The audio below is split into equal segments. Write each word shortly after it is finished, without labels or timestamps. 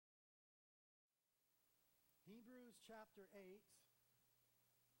chapter 8.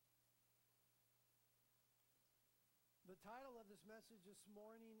 The title of this message this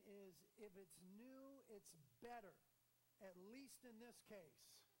morning is, If It's New, It's Better, at least in this case.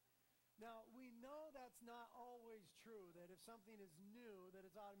 Now, we know that's not always true, that if something is new, that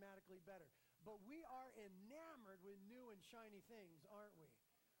it's automatically better. But we are enamored with new and shiny things, aren't we?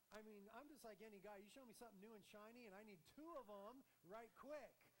 I mean, I'm just like any guy. You show me something new and shiny, and I need two of them right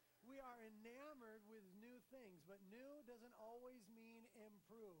quick. We are enamored with new things, but new doesn't always mean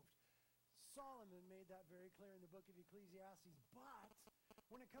improved. Solomon made that very clear in the book of Ecclesiastes. But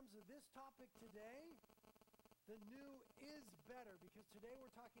when it comes to this topic today, the new is better, because today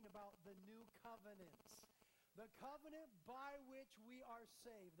we're talking about the new covenant. The covenant by which we are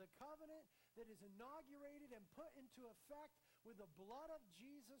saved. The covenant that is inaugurated and put into effect with the blood of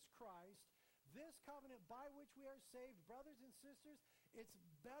Jesus Christ. This covenant by which we are saved, brothers and sisters, it's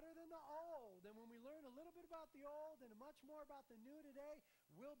better than the old. And when we learn a little bit about the old and much more about the new today,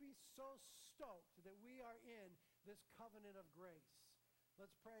 we'll be so stoked that we are in this covenant of grace.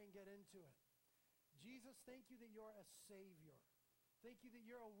 Let's pray and get into it. Jesus, thank you that you're a Savior. Thank you that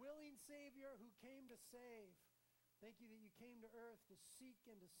you're a willing Savior who came to save. Thank you that you came to earth to seek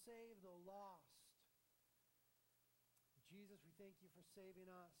and to save the lost. Jesus, we thank you for saving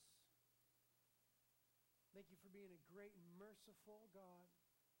us. Thank you for being a great and merciful God.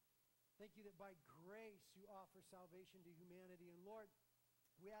 Thank you that by grace you offer salvation to humanity. And Lord,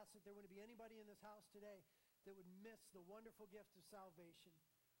 we ask that there wouldn't be anybody in this house today that would miss the wonderful gift of salvation,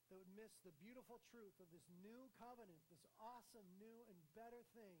 that would miss the beautiful truth of this new covenant, this awesome new and better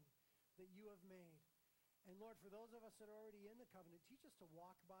thing that you have made. And Lord, for those of us that are already in the covenant, teach us to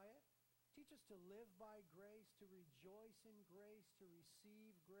walk by it. Teach us to live by grace, to rejoice in grace, to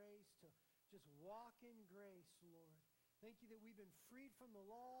receive grace, to just walk in grace, Lord. Thank you that we've been freed from the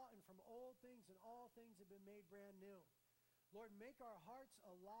law and from old things, and all things have been made brand new. Lord, make our hearts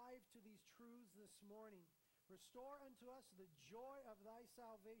alive to these truths this morning. Restore unto us the joy of thy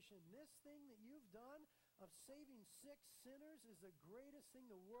salvation. This thing that you've done of saving sick sinners is the greatest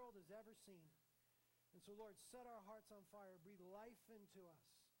thing the world has ever seen. And so, Lord, set our hearts on fire, breathe life into us,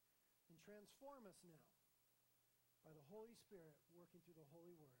 and transform us now by the Holy Spirit working through the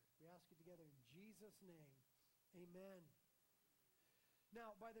Holy Word. We ask it together in Jesus' name. Amen.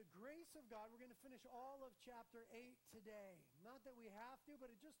 Now, by the grace of God, we're going to finish all of chapter 8 today. Not that we have to,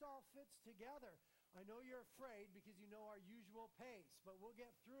 but it just all fits together. I know you're afraid because you know our usual pace, but we'll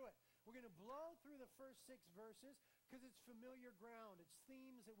get through it. We're going to blow through the first 6 verses because it's familiar ground. It's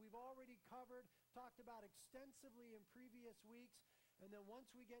themes that we've already covered, talked about extensively in previous weeks. And then once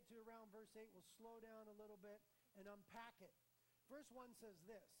we get to around verse 8, we'll slow down a little bit and unpack it. Verse 1 says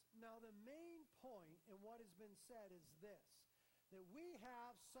this, Now the main point in what has been said is this, that we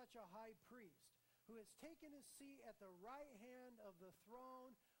have such a high priest who has taken his seat at the right hand of the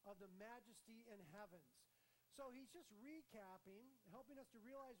throne of the majesty in heavens. So he's just recapping, helping us to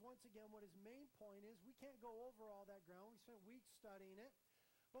realize once again what his main point is. We can't go over all that ground. We spent weeks studying it.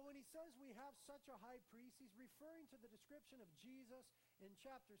 But when he says we have such a high priest, he's referring to the description of Jesus in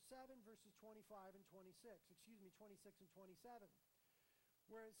chapter 7, verses 25 and 26. 26 and 27.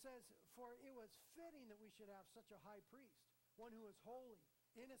 Where it says, For it was fitting that we should have such a high priest, one who is holy,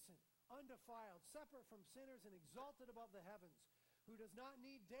 innocent, undefiled, separate from sinners, and exalted above the heavens, who does not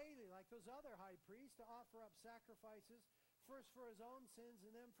need daily, like those other high priests, to offer up sacrifices, first for his own sins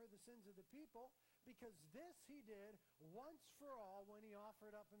and then for the sins of the people, because this he did once for all when he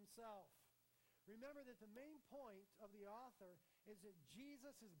offered up himself. Remember that the main point of the author is that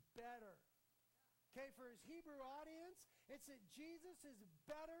Jesus is better. Okay, for his Hebrew audience, it's that Jesus is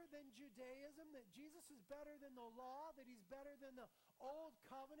better than Judaism, that Jesus is better than the law, that he's better than the old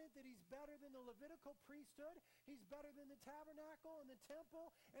covenant, that he's better than the Levitical priesthood, he's better than the tabernacle and the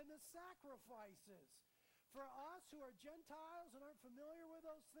temple and the sacrifices. For us who are Gentiles and aren't familiar with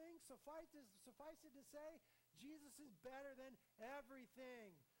those things, suffice it to say, Jesus is better than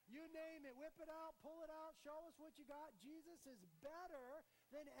everything. You name it, whip it out, pull it out, show us what you got. Jesus is better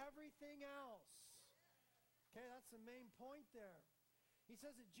than everything else. Okay, that's the main point there. He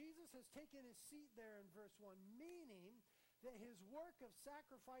says that Jesus has taken his seat there in verse 1, meaning that his work of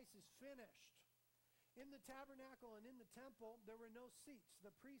sacrifice is finished. In the tabernacle and in the temple, there were no seats.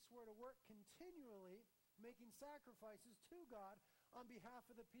 The priests were to work continually, making sacrifices to God on behalf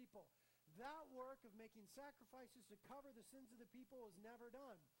of the people. That work of making sacrifices to cover the sins of the people was never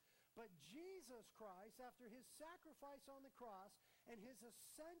done. But Jesus Christ, after his sacrifice on the cross and his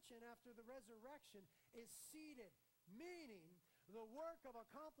ascension after the resurrection, is seated, meaning the work of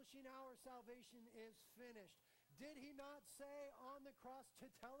accomplishing our salvation is finished. Did he not say on the cross,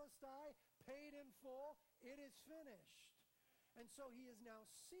 Tetelestai, paid in full. It is finished. And so he is now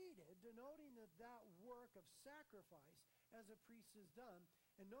seated, denoting that work of sacrifice as a priest is done.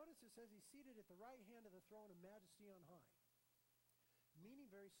 And notice it says he's seated at the right hand of the throne of majesty on high. Meaning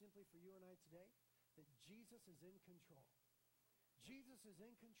very simply for you and I today, that Jesus is in control. Jesus is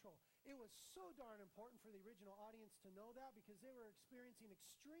in control. It was so darn important for the original audience to know that because they were experiencing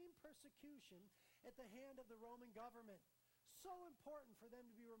extreme persecution at the hand of the Roman government. So important for them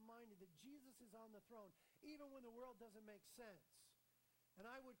to be reminded that Jesus is on the throne, even when the world doesn't make sense. And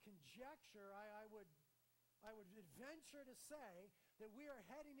I would conjecture, I would venture to say that we are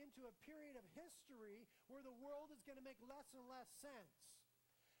heading into a period of history where the world is going to make less and less sense.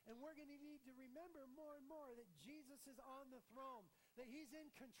 And we're going to need to remember more and more that Jesus is on the throne, that he's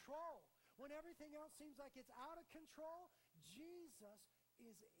in control. When everything else seems like it's out of control, Jesus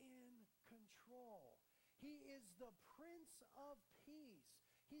is in control. He is the Prince of Peace.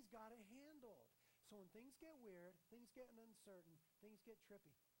 He's got it handled. So when things get weird, things get uncertain, things get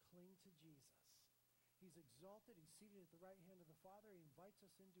trippy, cling to Jesus. He's exalted. He's seated at the right hand of the Father. He invites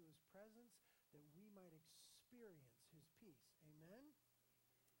us into his presence that we might experience his peace. Amen?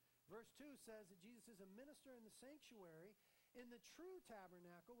 Verse 2 says that Jesus is a minister in the sanctuary in the true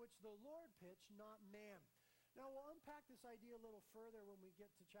tabernacle, which the Lord pitched, not man. Now, we'll unpack this idea a little further when we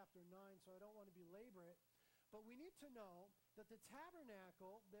get to chapter 9, so I don't want to belabor it. But we need to know that the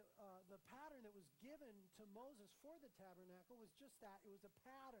tabernacle, the pattern that was given to Moses for the tabernacle was just that. It was a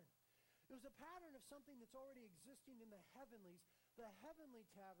pattern. It was a pattern of something that's already existing in the heavenlies, the heavenly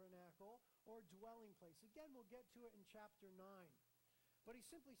tabernacle or dwelling place. Again, we'll get to it in chapter 9. But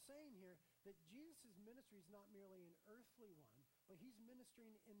he's simply saying here that Jesus' ministry is not merely an earthly one, but he's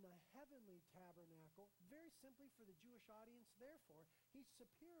ministering in the heavenly tabernacle, very simply for the Jewish audience. Therefore, he's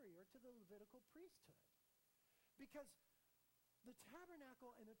superior to the Levitical priesthood. Because the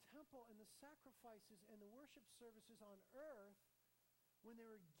tabernacle and the temple and the sacrifices and the worship services on earth, when they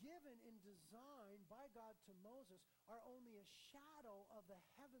were given in design by God to Moses, are only a shadow of the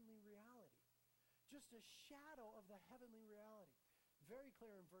heavenly reality. Just a shadow of the heavenly reality. Very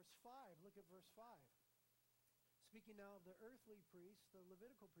clear in verse 5. Look at verse 5. Speaking now of the earthly priests, the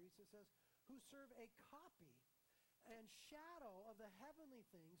Levitical priests, it says, who serve a copy and shadow of the heavenly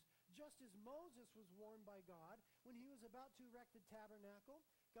things, just as Moses was warned by God when he was about to erect the tabernacle.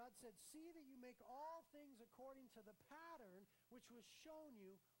 God said, see that you make all things according to the pattern which was shown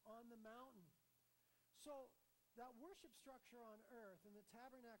you on the mountain. So that worship structure on earth and the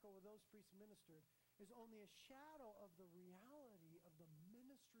tabernacle where those priests ministered is only a shadow of the reality of the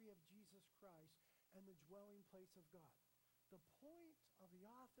ministry of Jesus Christ and the dwelling place of God. The point of the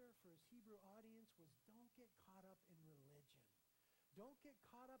author for his Hebrew audience was don't get caught up in religion. Don't get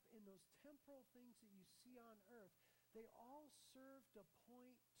caught up in those temporal things that you see on earth. They all serve to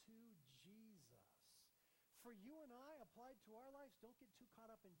point to Jesus. For you and I, applied to our lives, don't get too caught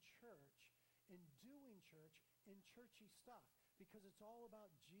up in church, in doing church, in churchy stuff, because it's all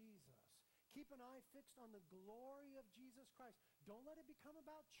about Jesus. Keep an eye fixed on the glory of Jesus Christ. Don't let it become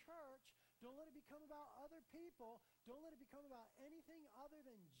about church. Don't let it become about other people. Don't let it become about anything other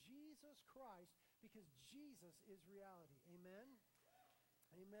than Jesus Christ, because Jesus is reality. Amen?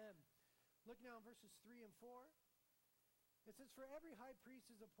 Amen. Look now in verses 3 and 4. It says, for every high priest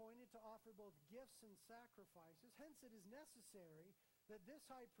is appointed to offer both gifts and sacrifices. Hence it is necessary that this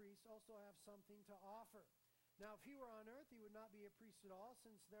high priest also have something to offer. Now, if he were on earth, he would not be a priest at all,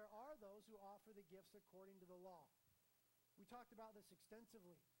 since there are those who offer the gifts according to the law. We talked about this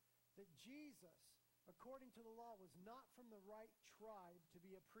extensively, that Jesus, according to the law, was not from the right tribe to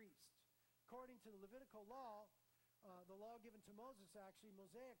be a priest. According to the Levitical law, the law given to Moses, actually,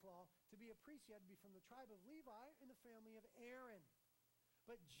 Mosaic law, to be a priest, you had to be from the tribe of Levi in the family of Aaron.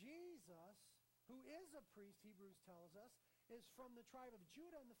 But Jesus, who is a priest, Hebrews tells us, is from the tribe of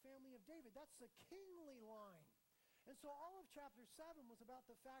Judah and the family of David. That's the kingly line. And so all of chapter 7 was about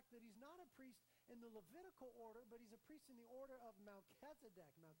the fact that he's not a priest in the Levitical order, but he's a priest in the order of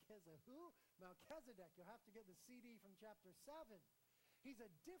Melchizedek. Melchizedek. You'll have to get the CD from chapter 7. He's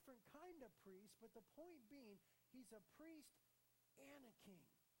a different kind of priest, but the point being, he's a priest and a king.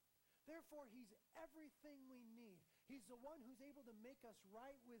 Therefore, he's everything we need. He's the one who's able to make us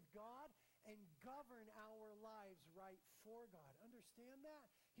right with God and govern our lives right for God. Understand that?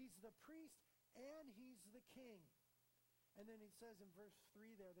 He's the priest and he's the king. And then it says in verse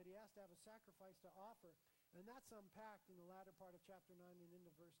 3 there that he has to have a sacrifice to offer. And that's unpacked in the latter part of chapter 9 and into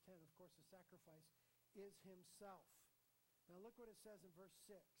verse 10. Of course, the sacrifice is himself. Now look what it says in verse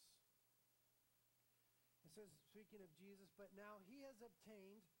 6. It says, speaking of Jesus, but now he has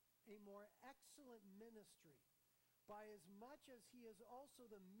obtained a more excellent ministry, by as much as he is also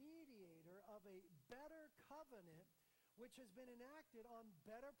the mediator mediator of a better covenant which has been enacted on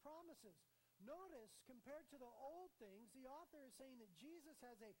better promises. Notice, compared to the old things, the author is saying that Jesus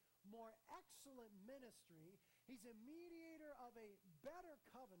has a more excellent ministry. He's a mediator of a better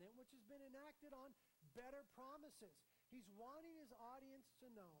covenant which has been enacted on better promises. He's wanting his audience to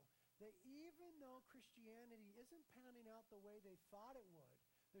know that even though Christianity isn't panning out the way they thought it would,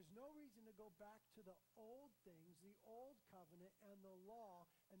 there's no reason to go back to the old things, the old covenant and the law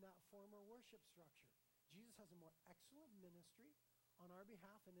and that former worship structure. Jesus has a more excellent ministry on our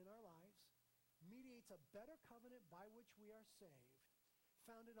behalf and in our lives, mediates a better covenant by which we are saved,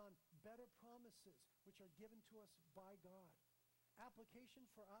 founded on better promises which are given to us by God. Application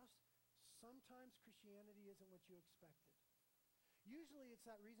for us, sometimes Christianity isn't what you expected. Usually it's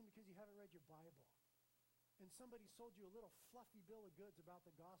that reason because you haven't read your Bible. And somebody sold you a little fluffy bill of goods about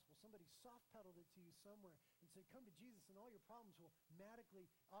the gospel. Somebody soft-pedaled it to you somewhere and said, come to Jesus and all your problems will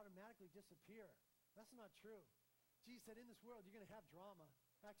automatically disappear. That's not true. Jesus said, in this world, you're going to have drama.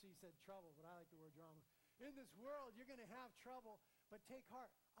 Actually, he said trouble, but I like the word drama. In this world, you're going to have trouble, but take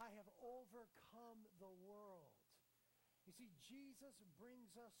heart. I have overcome the world. You see, Jesus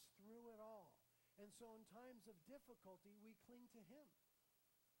brings us through it all. And so in times of difficulty, we cling to him.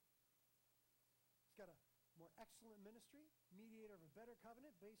 He's got a more excellent ministry, mediator of a better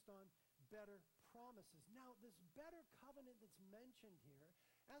covenant based on better promises. Now, this better covenant that's mentioned here,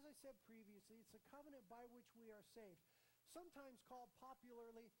 as I said previously, it's a covenant by which we are saved, sometimes called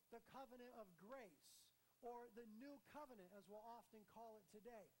popularly the covenant of grace, or the new covenant, as we'll often call it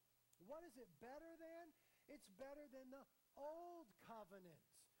today. What is it better than? It's better than the old covenant,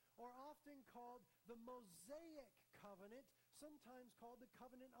 or often called the Mosaic covenant, sometimes called the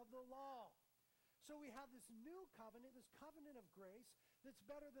covenant of the law. So we have this new covenant, this covenant of grace, that's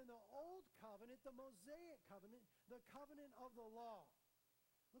better than the old covenant, the Mosaic covenant, the covenant of the law.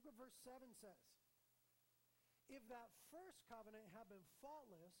 Look what verse 7 says. If that first covenant had been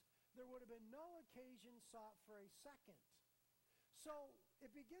faultless, there would have been no occasion sought for a second. So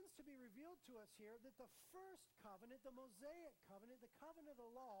it begins to be revealed to us here that the first covenant, the Mosaic covenant, the covenant of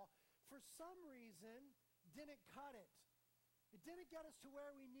the law, for some reason didn't cut it. It didn't get us to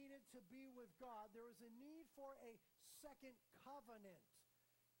where we needed to be with God. There was a need for a second covenant.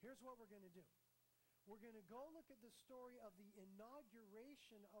 Here's what we're going to do. We're going to go look at the story of the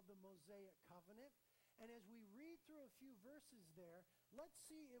inauguration of the Mosaic covenant. And as we read through a few verses there, let's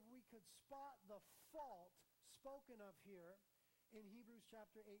see if we could spot the fault spoken of here in Hebrews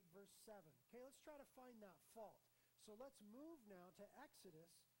chapter 8, verse 7. Okay, let's try to find that fault. So let's move now to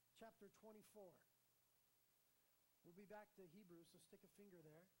Exodus chapter 24. We'll be back to Hebrews, so stick a finger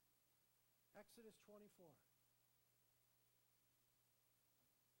there. Exodus 24.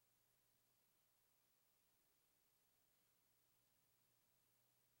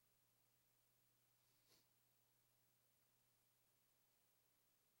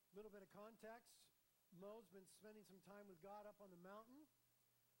 Little bit of context. Mo's been spending some time with God up on the mountain,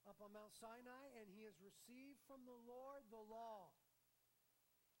 up on Mount Sinai, and he has received from the Lord the law.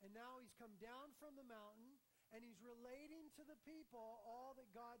 And now he's come down from the mountain, and he's relating to the people all that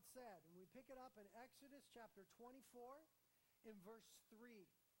God said. And we pick it up in Exodus chapter 24 in verse 3.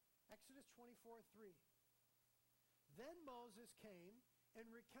 Exodus 24, 3. Then Moses came and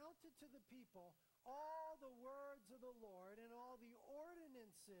recounted to the people all the words of the Lord and all the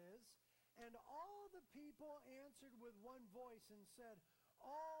ordinances, and all the people answered with one voice and said,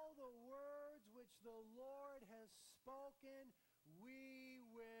 all the words which the Lord has spoken, we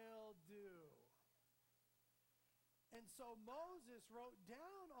will do. And so Moses wrote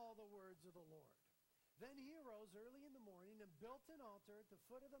down all the words of the Lord. Then he arose early in the morning and built an altar at the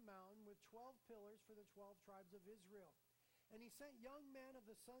foot of the mountain with 12 pillars for the 12 tribes of Israel. And he sent young men of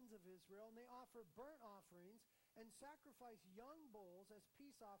the sons of Israel, and they offered burnt offerings and sacrificed young bulls as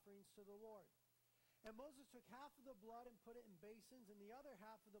peace offerings to the Lord. And Moses took half of the blood and put it in basins, and the other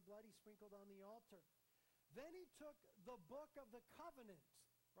half of the blood he sprinkled on the altar. Then he took the book of the covenant,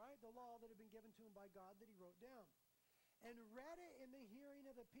 right, the law that had been given to him by God that he wrote down, and read it in the hearing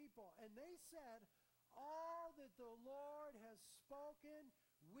of the people. And they said, all that the Lord has spoken,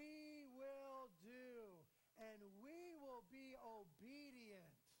 we will do, and we will be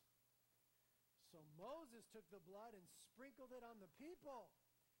obedient. So Moses took the blood and sprinkled it on the people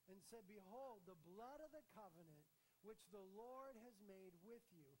and said, behold, the blood of the covenant which the Lord has made with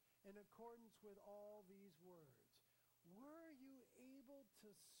you in accordance with all these words. Were you able to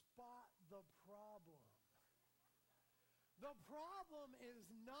spot the problem? The problem is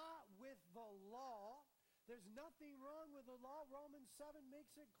not with the law. There's nothing wrong with the law. Romans 7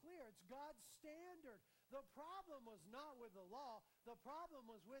 makes it clear. It's God's standard. The problem was not with the law. The problem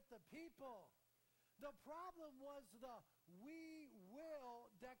was with the people. The problem was the "we will"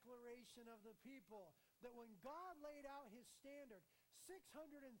 declaration of the people. That when God laid out his standard,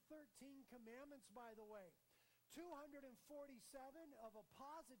 613 commandments, by the way, 247 of a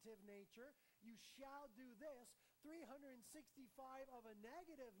positive nature, you shall do this, 365 of a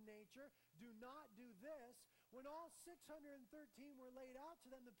negative nature, do not do this. When all 613 were laid out to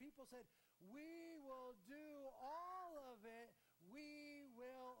them, the people said, "We will do all of it. We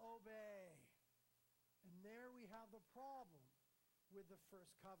will obey." And there we have the problem with the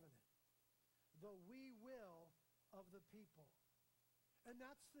first covenant. The "we will" of the people. And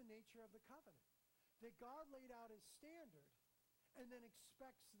that's the nature of the covenant. That God laid out his standard and then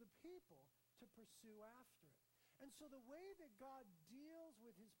expects the people to pursue after it. And so the way that God deals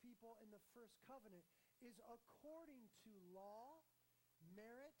with his people in the first covenant is according to law,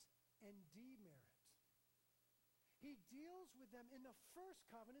 merit, and demerit. He deals with them in the first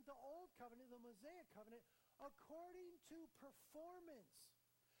covenant, the old covenant, the Mosaic covenant, according to performance.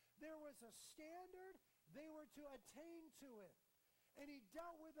 There was a standard, they were to attain to it. And he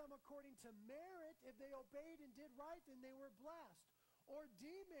dealt with them according to merit. If they obeyed and did right, then they were blessed. Or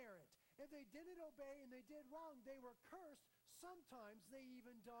demerit. If they didn't obey and they did wrong, they were cursed. Sometimes they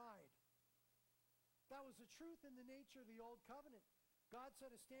even died. That was the truth in the nature of the old covenant. God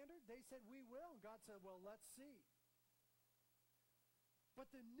set a standard. They said, "We will." And God said, "Well, let's see."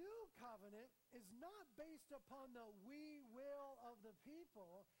 But the new covenant is not based upon the "we will" of the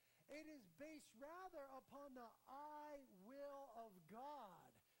people. It is based rather upon the "I will" of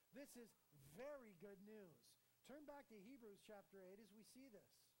God. This is very good news. Turn back to Hebrews chapter 8 as we see this.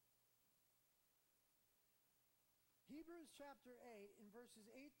 Hebrews chapter 8 in verses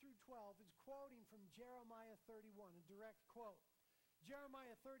 8 through 12 is quoting from Jeremiah 31, a direct quote.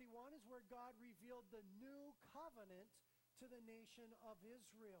 Jeremiah 31 is where God revealed the new covenant to the nation of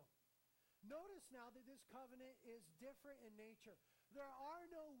Israel. Notice now that this covenant is different in nature. There are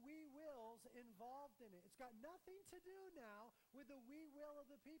no "we wills" involved in it. It's got nothing to do now with the "we will" of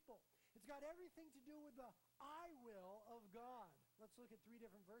the people. It's got everything to do with the "I will" of God. Let's look at 3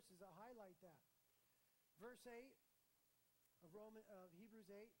 different verses that highlight that. Verse 8 of Hebrews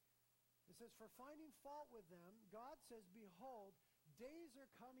 8, it says, "For finding fault with them, God says, behold, days are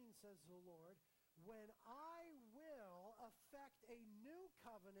coming, says the Lord, when I will effect a new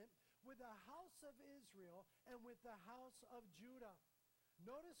covenant with the house of Israel and with the house of Judah."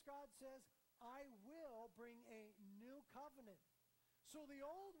 Notice God says, "I will bring a new covenant." So the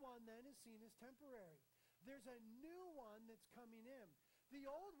old one then is seen as temporary. There's a new one that's coming in. The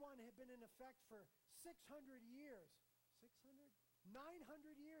old one had been in effect for 600 years. 600?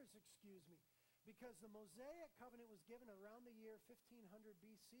 900 years, excuse me. Because the Mosaic covenant was given around the year 1500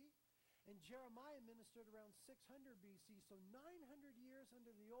 BC. And Jeremiah ministered around 600 BC, so 900 years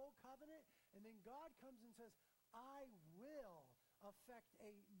under the old covenant, and then God comes and says, "I will effect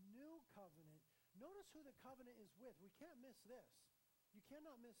a new covenant." Notice who the covenant is with. We can't miss this. You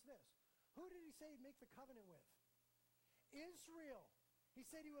cannot miss this. Who did he say he'd make the covenant with? Israel. He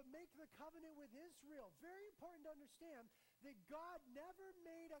said he would make the covenant with Israel. Very important to understand that God never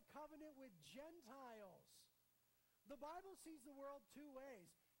made a covenant with Gentiles. The Bible sees the world 2 ways.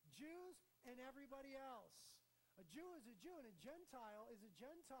 Jews and everybody else. A Jew is a Jew and a Gentile is a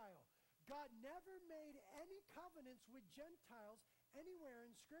Gentile. God never made any covenants with Gentiles anywhere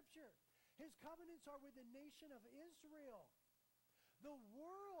in Scripture. His covenants are with the nation of Israel. The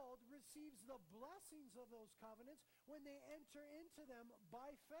world receives the blessings of those covenants when they enter into them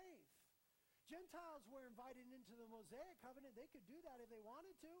by faith. Gentiles were invited into the Mosaic covenant. They could do that if they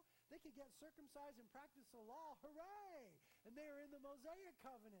wanted to. They could get circumcised and practice the law. Hooray! And they are in the Mosaic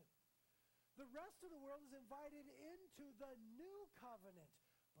covenant. The rest of the world is invited into the new covenant.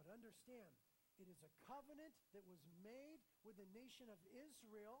 But understand, it is a covenant that was made with the nation of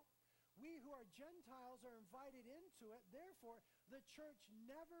Israel. We who are Gentiles are invited into it. Therefore, the church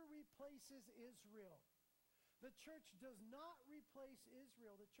never replaces Israel. The church does not replace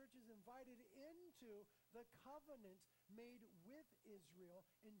Israel. The church is invited into the covenant made with Israel.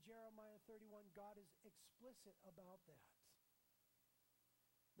 In Jeremiah 31, God is explicit about that.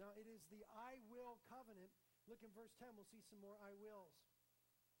 Now, it is the "I will" covenant. Look in verse 10. We'll see some more "I wills."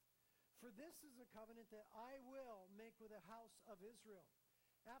 "For this is a covenant that I will make with the house of Israel.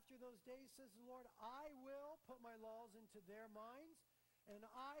 After those days, says the Lord, I will put my laws into their minds, and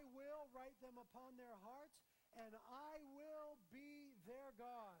I will write them upon their hearts, and I will be their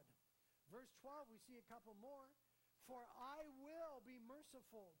God." Verse 12, we see a couple more. "For I will be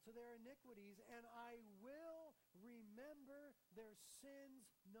merciful to their iniquities, and I will remember their sins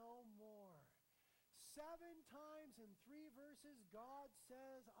no more." 7 times in 3 verses, God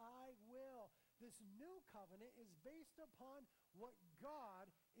says, I will. This new covenant is based upon what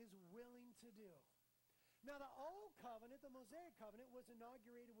God is willing to do. Now, the old covenant, the Mosaic covenant, was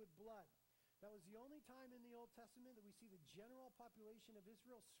inaugurated with blood. That was the only time in the Old Testament that we see the general population of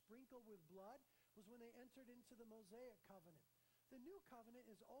Israel sprinkled with blood, was when they entered into the Mosaic covenant. The new covenant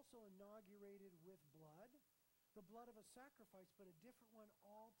is also inaugurated with blood, the blood of a sacrifice, but a different one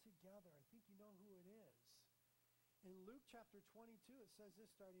altogether. I think you know who it is. In Luke chapter 22, it says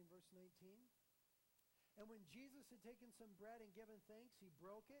this, starting in verse 19. And when Jesus had taken some bread and given thanks, he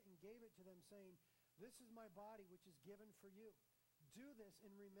broke it and gave it to them, saying, this is my body, which is given for you. Do this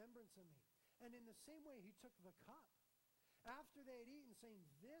in remembrance of me. And in the same way, he took the cup after they had eaten, saying,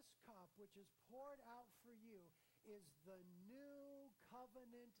 this cup, which is poured out for you, is the new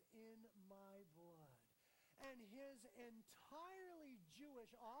covenant in my blood. And his entirely Jewish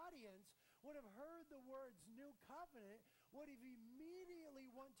audience would have heard the words new covenant, would have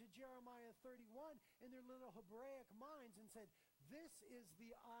immediately went to Jeremiah 31 in their little Hebraic minds and said, this is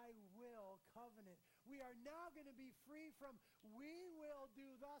the I will covenant. We are now going to be free from we will do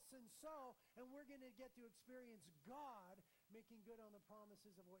thus and so, and we're going to get to experience God making good on the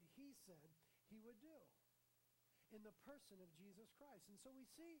promises of what he said he would do in the person of Jesus Christ. And so we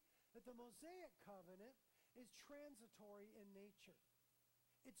see that the Mosaic covenant is transitory in nature.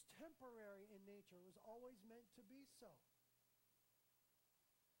 It's temporary in nature. It was always meant to be so.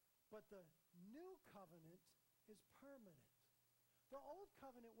 But the new covenant is permanent. The old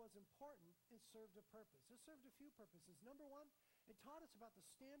covenant was important. It served a purpose. It served a few purposes. Number one, it taught us about the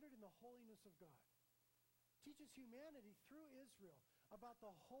standard and the holiness of God. It teaches humanity through Israel about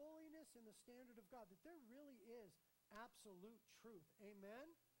the holiness and the standard of God, that there really is absolute truth.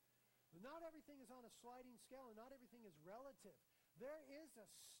 Amen? Not everything is on a sliding scale, and not everything is relative. There is a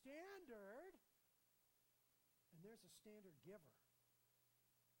standard, and there's a standard giver.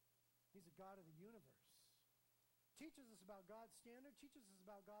 He's a God of the universe. Teaches us about God's standard, teaches us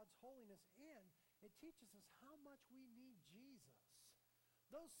about God's holiness, and it teaches us how much we need Jesus.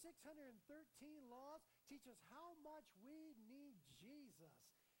 Those 613 laws teach us how much we need Jesus.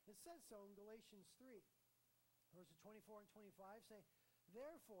 It says so in Galatians 3. Verses 24 and 25 say,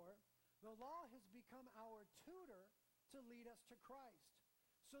 therefore, the law has become our tutor to lead us to Christ,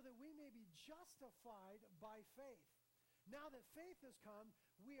 so that we may be justified by faith. Now that faith has come,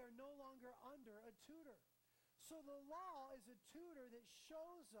 we are no longer under a tutor. So the law is a tutor that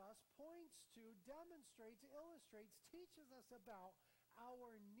shows us, points to, demonstrates, illustrates, teaches us about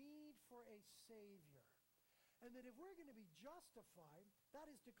our need for a Savior. And that if we're going to be justified, that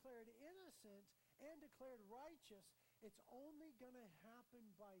is declared innocent and declared righteous, it's only going to happen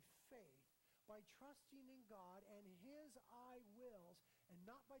by faith, by trusting in God and his I wills, and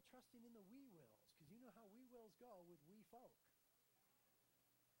not by trusting in the we wills, because you know how we wills go with we folk.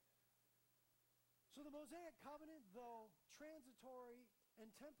 So the Mosaic covenant, though transitory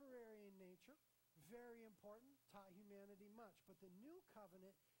and temporary in nature, very important, taught humanity much. But the new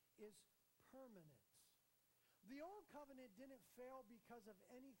covenant is permanent. The old covenant didn't fail because of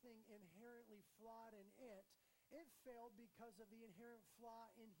anything inherently flawed in it. It failed because of the inherent flaw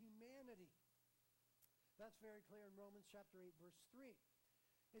in humanity. That's very clear in Romans chapter 8, verse 3.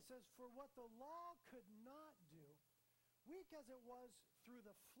 It says, for what the law could not do, weak as it was through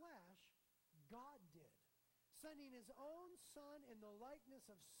the flesh, God did, sending his own Son in the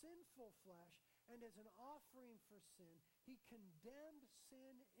likeness of sinful flesh, and as an offering for sin, he condemned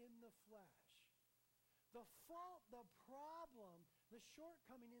sin in the flesh. The fault, the problem, the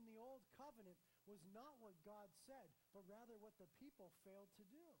shortcoming in the old covenant was not what God said, but rather what the people failed to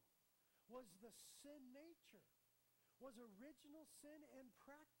do. Was the sin nature, was original sin and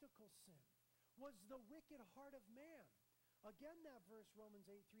practical sin, was the wicked heart of man. Again, that verse, Romans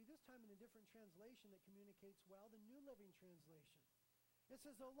 8:3, this time in a different translation that communicates well, the New Living Translation. It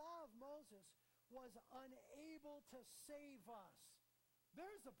says, the law of Moses was unable to save us.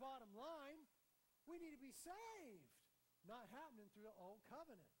 There's the bottom line. We need to be saved. Not happening through the old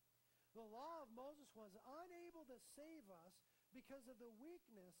covenant. The law of Moses was unable to save us because of the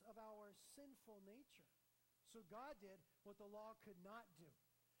weakness of our sinful nature. So God did what the law could not do.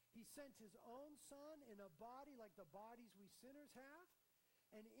 He sent his own Son in a body like the bodies we sinners have.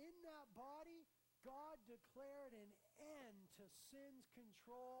 And in that body, God declared an end to sin's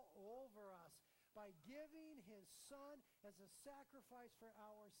control over us by giving his Son as a sacrifice for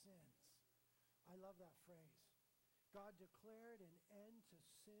our sins. I love that phrase. God declared an end to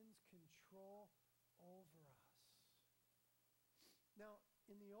sin's control over us. Now,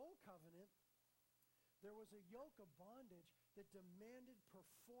 in the old covenant, there was a yoke of bondage that demanded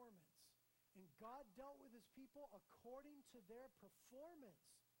performance. And God dealt with his people according to their performance.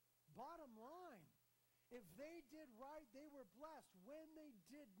 Bottom line, if they did right, they were blessed. When they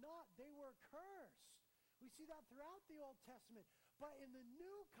did not, they were cursed. We see that throughout the Old Testament. But in the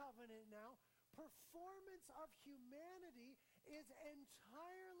New Covenant now, performance of humanity is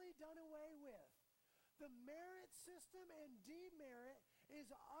entirely done away with. The merit system and demerit is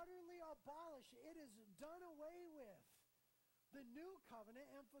utterly abolished. It is done away with. The New Covenant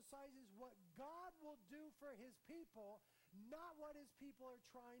emphasizes what God will do for his people, not what his people are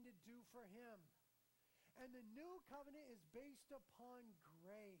trying to do for him. And the New Covenant is based upon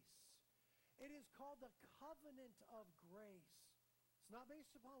grace. It is called the covenant of grace. It's not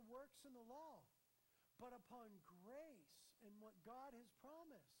based upon works in the law, but upon grace and what God has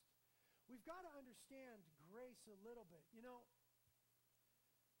promised. We've got to understand grace a little bit. You know,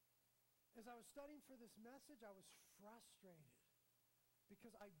 as I was studying for this message, I was frustrated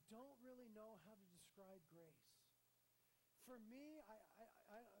because I don't really know how to describe grace. For me,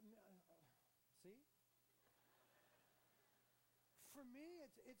 see? For me,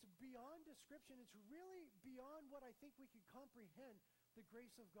 it's beyond description. It's really beyond what I think we could comprehend, the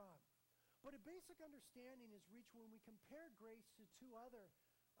grace of God. But a basic understanding is reached when we compare grace to two other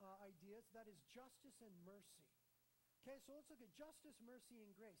ideas, that is justice and mercy. Okay, so let's look at justice, mercy,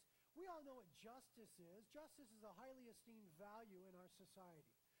 and grace. We all know what justice is. Justice is a highly esteemed value in our society.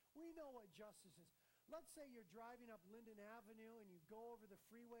 We know what justice is. Let's say you're driving up Linden Avenue and you go over the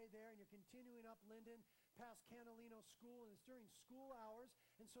freeway there and you're continuing up Linden past Canalino School, and it's during school hours,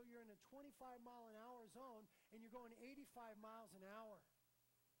 and so you're in a 25-mile-an-hour zone and you're going 85 miles an hour.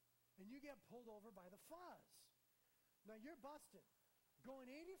 And you get pulled over by the fuzz. Now you're busted.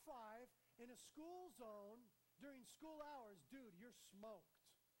 Going 85 in a school zone during school hours, dude, you're smoked.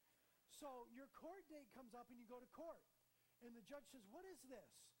 So your court date comes up and you go to court. And the judge says, what is this?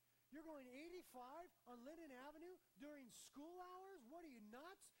 You're going 85 on Linden Avenue during school hours? What are you,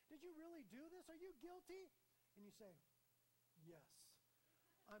 nuts? Did you really do this? Are you guilty? And you say, yes.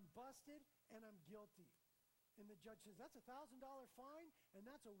 I'm busted and I'm guilty. And the judge says, that's a $1,000 fine and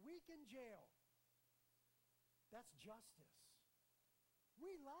that's a week in jail. That's justice.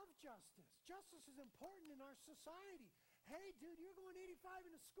 We love justice. Justice is important in our society. Hey, dude, you're going 85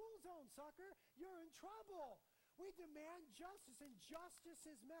 in a school zone, sucker. You're in trouble. We demand justice, and justice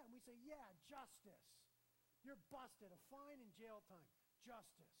is met. And we say, yeah, justice. You're busted. A fine and jail time.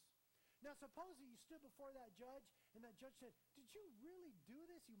 Justice. Now, suppose that you stood before that judge, and that judge said, did you really do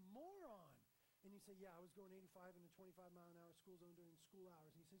this, you moron? And you say, yeah, I was going 85 in a 25-mile-an-hour school zone during school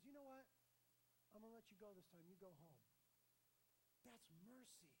hours. And he says, you know what? I'm going to let you go this time. You go home. That's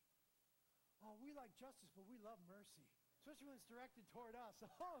mercy. Oh, we like justice, but we love mercy. Especially when it's directed toward us.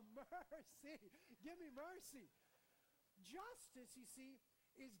 Oh, mercy. Give me mercy. Justice, you see,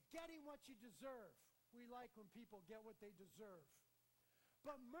 is getting what you deserve. We like when people get what they deserve.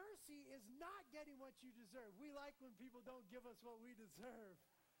 But mercy is not getting what you deserve. We like when people don't give us what we deserve.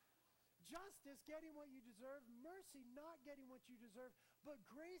 Justice, getting what you deserve. Mercy, not getting what you deserve. But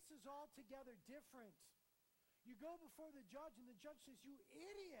grace is altogether different. You go before the judge, and the judge says, you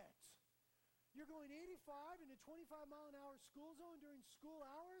idiot. You're going 85 in a 25-mile-an-hour school zone during school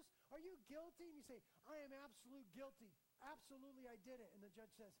hours? Are you guilty? And you say, I am absolutely guilty. Absolutely, I did it. And the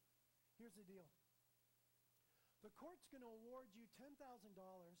judge says, here's the deal. The court's going to award you $10,000.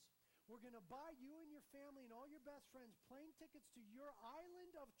 We're going to buy you and your family and all your best friends plane tickets to your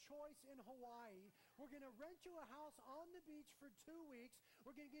island of choice in Hawaii. We're going to rent you a house on the beach for 2 weeks.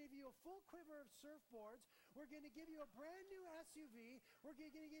 We're going to give you a full quiver of surfboards. We're going to give you a brand new SUV. We're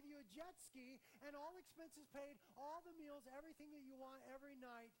going to give you a jet ski, and all expenses paid, all the meals, everything that you want every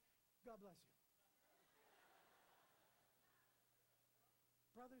night. God bless you.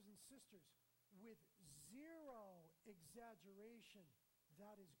 Brothers and sisters, with zero exaggeration,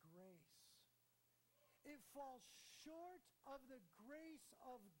 that is grace. It falls short of the grace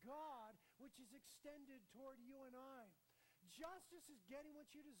of God, which is extended toward you and I. Justice is getting what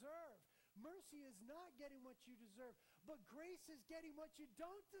you deserve. Mercy is not getting what you deserve. But grace is getting what you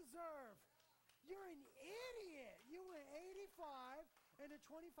don't deserve. You're an idiot. You went 85 in a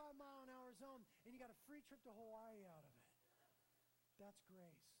 25-mile-an-hour zone, and you got a free trip to Hawaii out of it. That's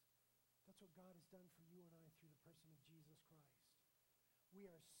grace. That's what God has done for you and I through the person of Jesus Christ. We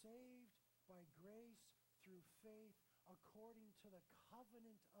are saved by grace through faith according to the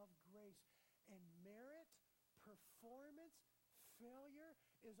covenant of grace. And merit, performance, failure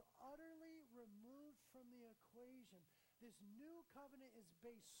is utterly removed from the equation. This new covenant is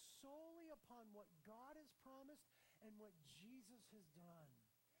based solely upon what God has promised and what Jesus has done.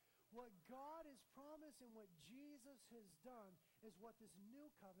 What God has promised and what Jesus has done is what this new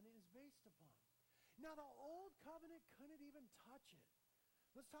covenant is based upon. Now, the old covenant couldn't even touch it.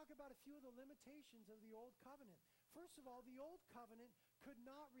 Let's talk about a few of the limitations of the old covenant. First of all, the old covenant could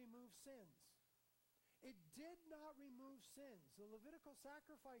not remove sins. It did not remove sins. The Levitical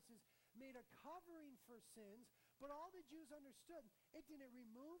sacrifices made a covering for sins, but all the Jews understood, it didn't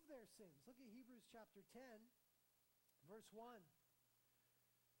remove their sins. Look at Hebrews chapter 10, verse 1.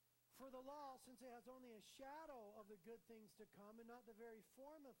 For the law, since it has only a shadow of the good things to come and not the very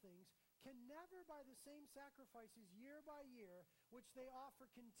form of things, can never by the same sacrifices year by year, which they offer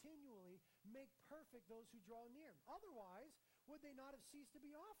continually, make perfect those who draw near. Otherwise, would they not have ceased to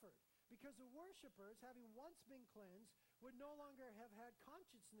be offered? Because the worshipers, having once been cleansed, would no longer have had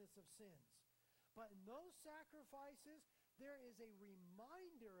consciousness of sins. But in those sacrifices, there is a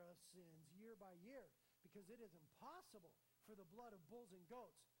reminder of sins year by year, because it is impossible for the blood of bulls and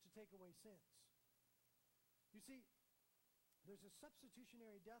goats to take away sins. You see, there's a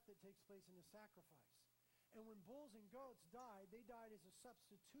substitutionary death that takes place in the sacrifice. And when bulls and goats died, they died as a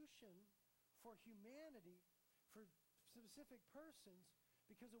substitution for humanity, for specific persons,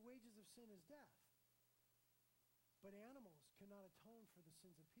 because the wages of sin is death. But animals cannot atone for the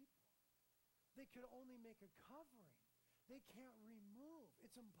sins of people. They could only make a covering. They can't remove.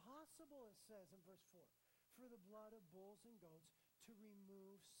 It's impossible, it says in verse 4, for the blood of bulls and goats to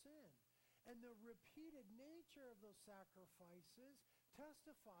remove sin. And the repeated nature of those sacrifices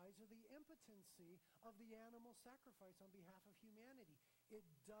testifies of the impotency of the animal sacrifice on behalf of humanity. It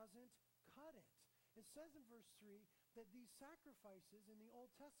doesn't cut it. It says in verse 3 that these sacrifices in the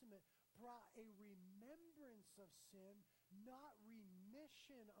Old Testament brought a remembrance of sin, not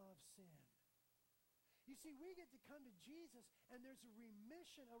remission of sin. You see, we get to come to Jesus and there's a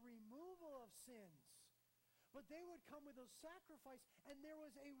remission, a removal of sins. But they would come with those sacrifices, and there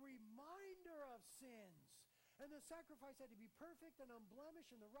was a reminder of sins. And the sacrifice had to be perfect and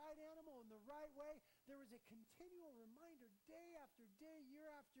unblemished, and the right animal in the right way. There was a continual reminder day after day,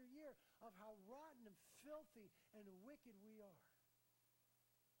 year after year, of how rotten and filthy and wicked we are.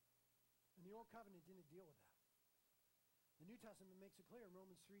 And the Old Covenant didn't deal with that. The New Testament makes it clear in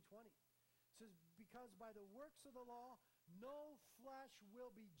Romans 3:20. It says, because by the works of the law, no flesh will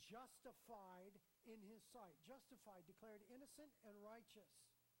be justified in his sight. Justified, declared innocent and righteous.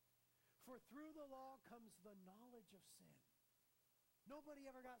 For through the law comes the knowledge of sin. Nobody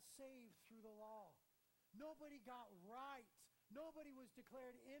ever got saved through the law. Nobody got right. Nobody was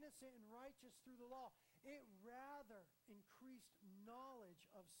declared innocent and righteous through the law. It rather increased knowledge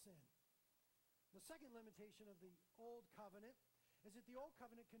of sin. The second limitation of the Old Covenant is that the Old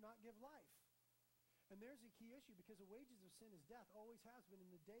Covenant cannot give life. And there's a key issue, because the wages of sin is death, always has been.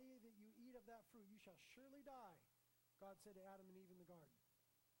 In the day that you eat of that fruit, you shall surely die, God said to Adam and Eve in the garden.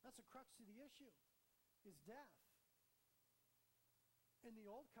 That's the crux of the issue, is death. And the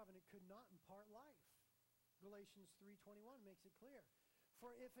Old Covenant could not impart life. Galatians 3:21 makes it clear.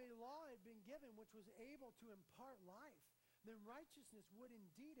 For if a law had been given which was able to impart life, then righteousness would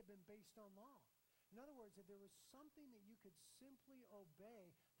indeed have been based on law. In other words, if there was something that you could simply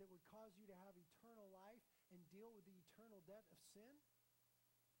obey that would cause you to have eternal life and deal with the eternal debt of sin,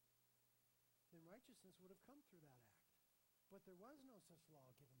 then righteousness would have come through that act. But there was no such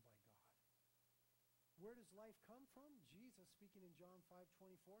law given by God. Where does life come from? Jesus, speaking in John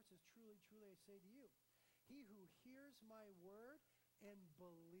 5:24, says, truly, truly, I say to you, he who hears my word and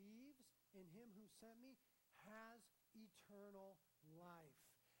believes in him who sent me has eternal life,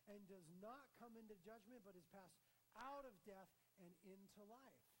 and does not come into judgment, but is passed out of death and into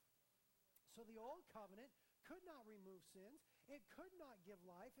life. So the Old Covenant could not remove sins. It could not give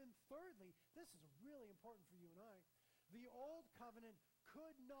life. And thirdly, this is really important for you and I, the Old Covenant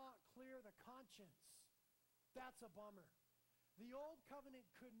could not clear the conscience. That's a bummer. The Old Covenant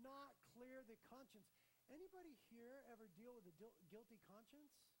could not clear the conscience. Anybody here ever deal with a guilty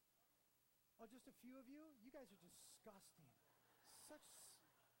conscience? Oh, just a few of you? You guys are disgusting.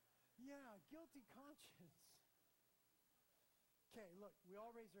 Guilty conscience. Okay, look, we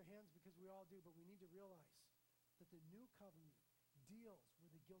all raise our hands because we all do, but we need to realize that the new covenant deals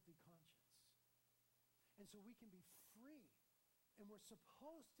with a guilty conscience. And so we can be free, and we're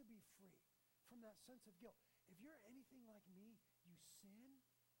supposed to be free from that sense of guilt. If you're anything like me, you sin,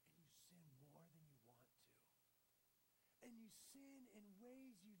 and you sin more than you want to. And you sin in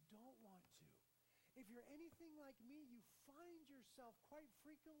ways you don't want to. If you're anything like me, you find yourself quite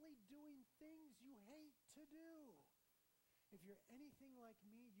frequently doing things you hate to do. If you're anything like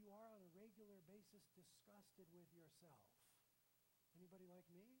me, you are on a regular basis disgusted with yourself. Anybody like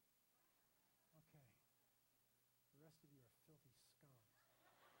me? Okay. The rest of you are filthy scum.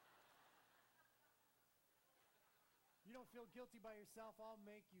 don't feel guilty by yourself, I'll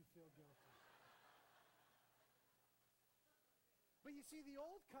make you feel guilty. But you see, the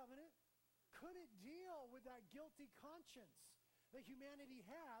old covenant couldn't deal with that guilty conscience that humanity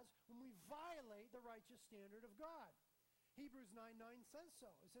has when we violate the righteous standard of God. Hebrews 9:9 says so.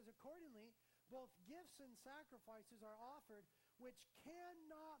 It says, accordingly, both gifts and sacrifices are offered, which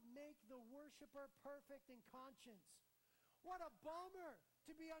cannot make the worshiper perfect in conscience. What a bummer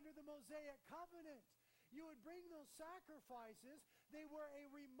to be under the Mosaic covenant. You would bring those sacrifices, they were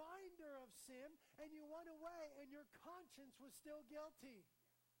a reminder of sin, and you went away and your conscience was still guilty.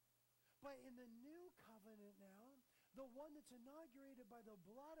 But in the new covenant now, the one that's inaugurated by the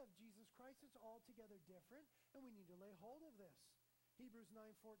blood of Jesus Christ, it's altogether different, and we need to lay hold of this. Hebrews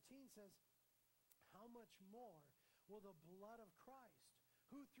 9:14 says, how much more will the blood of Christ,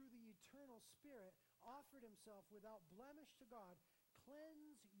 who through the eternal Spirit offered himself without blemish to God,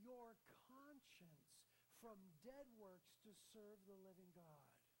 cleanse your conscience from dead works to serve the living God.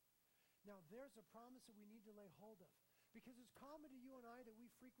 Now there's a promise that we need to lay hold of, because it's common to you and I that we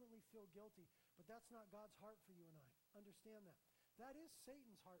frequently feel guilty, but that's not God's heart for you and I. Understand that. That is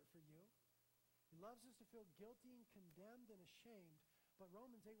Satan's heart for you. He loves us to feel guilty and condemned and ashamed, but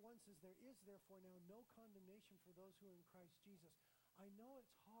Romans 8:1 says, there is therefore now no condemnation for those who are in Christ Jesus. I know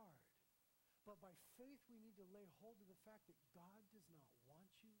it's hard, but by faith we need to lay hold of the fact that God does not want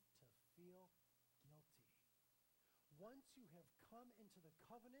you to feel guilty. Once you have come into the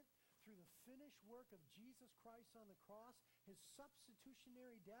covenant through the finished work of Jesus Christ on the cross, his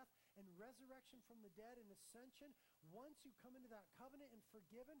substitutionary death and resurrection from the dead and ascension, once you come into that covenant and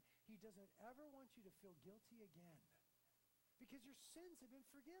forgiven, he doesn't ever want you to feel guilty again. Because your sins have been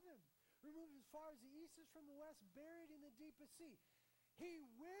forgiven. Removed as far as the east is from the west, buried in the deepest sea. He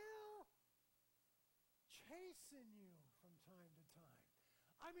will chasten you from time to time.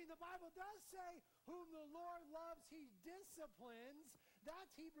 I mean, the Bible does say, whom the Lord loves, he disciplines. That's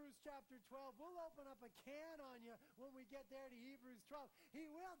Hebrews chapter 12. We'll open up a can on you when we get there to Hebrews 12. He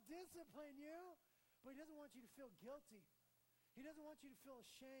will discipline you, but he doesn't want you to feel guilty. He doesn't want you to feel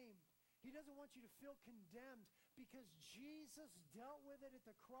ashamed. He doesn't want you to feel condemned, because Jesus dealt with it at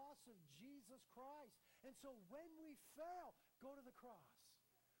the cross of Jesus Christ. And so when we fail, go to the cross.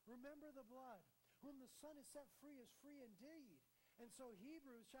 Remember the blood. Whom the Son has set free is free indeed. And so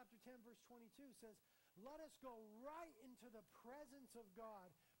Hebrews chapter 10 verse 22 says, let us go right into the presence of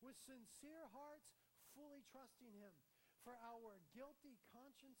God with sincere hearts, fully trusting him. For our guilty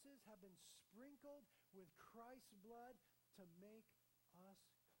consciences have been sprinkled with Christ's blood to make us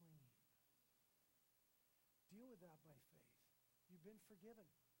clean. Deal with that by faith. You've been forgiven.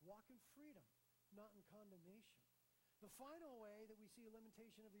 Walk in freedom, not in condemnation. The final way that we see a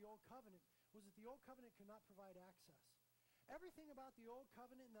limitation of the old covenant was that the old covenant could not provide access. Everything about the old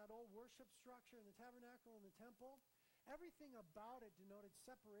covenant and that old worship structure in the tabernacle and the temple, everything about it denoted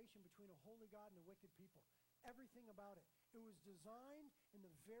separation between a holy God and a wicked people. Everything about it. It was designed in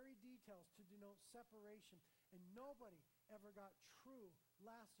the very details to denote separation, and nobody ever got true,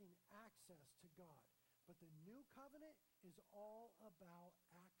 lasting access to God. But the new covenant is all about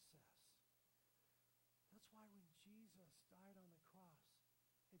access. That's why when Jesus died on the cross,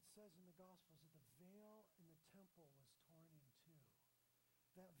 it says in the Gospels that the veil in the temple was torn in two.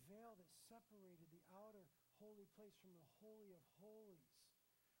 That veil that separated the outer holy place from the Holy of Holies,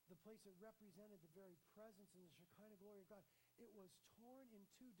 the place that represented the very presence and the Shekinah glory of God, it was torn in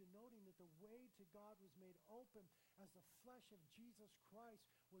two, denoting that the way to God was made open as the flesh of Jesus Christ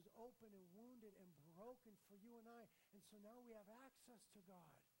was open and wounded and broken for you and I. And so now we have access to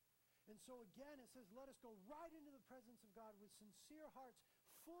God. And so again, it says, let us go right into the presence of God with sincere hearts,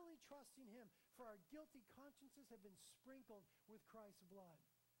 fully trusting him, for our guilty consciences have been sprinkled with Christ's blood.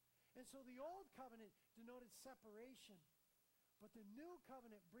 And so the old covenant denoted separation, but the new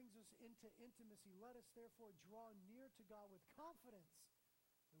covenant brings us into intimacy. Let us therefore draw near to God with confidence,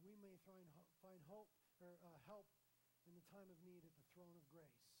 that we may find hope or help in the time of need at the throne of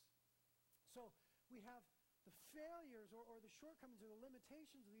grace. So we have the failures or the shortcomings or the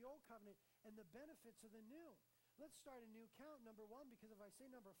limitations of the old covenant and the benefits of the new. Let's start a new count, number 1, because if I say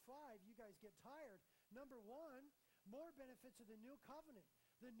number 5, you guys get tired. Number 1, more benefits of the new covenant.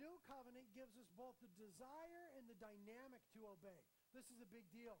 The new covenant gives us both the desire and the dynamic to obey. This is a big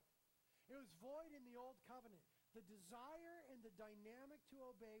deal. It was void in the old covenant. The desire and the dynamic to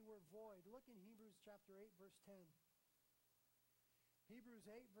obey were void. Look in Hebrews chapter 8, verse 10. Hebrews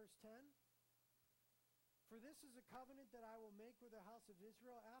 8, verse 10. For this is a covenant that I will make with the house of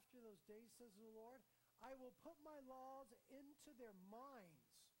Israel after those days, says the Lord. I will put my laws into their minds,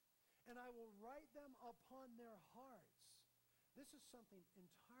 and I will write them upon their hearts. This is something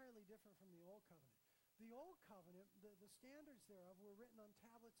entirely different from the old covenant. The old covenant, the standards thereof were written on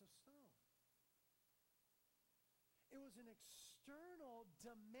tablets of stone. It was an external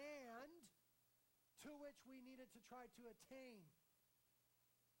demand to which we needed to try to attain.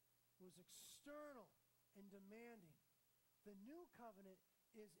 It was external and demanding. The new covenant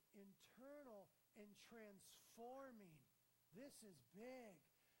is internal and transforming. This is big.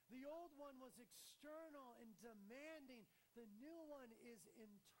 The old one was external and demanding. The new one is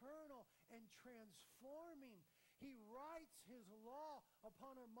internal and transforming. He writes his law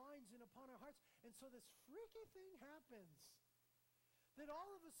upon our minds and upon our hearts. And so this freaky thing happens. That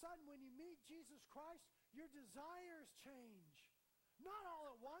all of a sudden when you meet Jesus Christ, your desires change. Not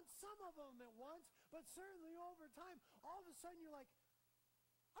all at once, some of them at once, but certainly over time. All of a sudden you're like,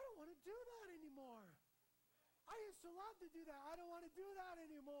 I don't want to do that anymore. I used to love to do that. I don't want to do that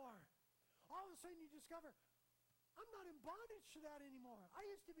anymore. All of a sudden you discover, I'm not in bondage to that anymore. I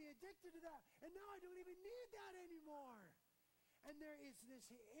used to be addicted to that, and now I don't even need that anymore. And there is this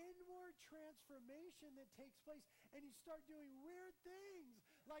inward transformation that takes place, and you start doing weird things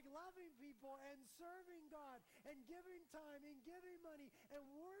like loving people and serving God and giving time and giving money and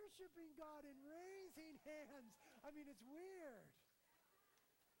worshiping God and raising hands. I mean, it's weird.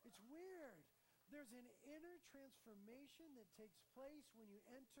 It's weird. There's an inner transformation that takes place when you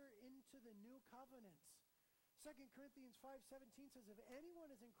enter into the new covenants. 2 Corinthians 5:17 says, if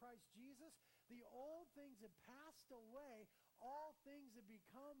anyone is in Christ Jesus, the old things have passed away, all things have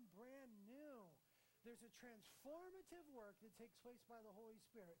become brand new. There's a transformative work that takes place by the Holy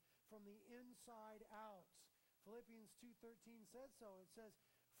Spirit from the inside out. Philippians 2:13 says so. It says,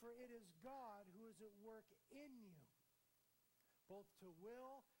 for it is God who is at work in you, both to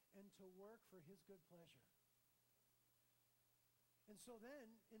will and to work for his good pleasure. And so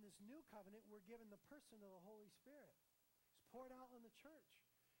then, in this new covenant, we're given the person of the Holy Spirit. It's poured out on the church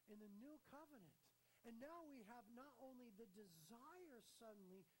in the new covenant. And now we have not only the desire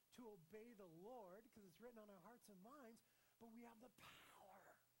suddenly to obey the Lord, because it's written on our hearts and minds, but we have the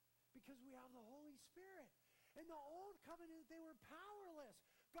power because we have the Holy Spirit. In the old covenant, they were powerless.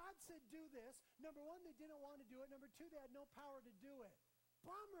 God said, do this. Number one, they didn't want to do it. Number two, they had no power to do it.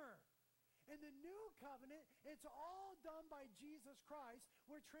 Bummer. In the new covenant, it's all done by Jesus Christ.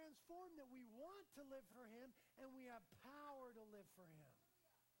 We're transformed that we want to live for him, and we have power to live for him.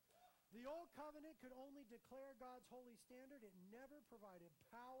 The old covenant could only declare God's holy standard. It never provided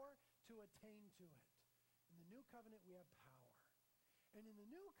power to attain to it. In the new covenant, we have power. And in the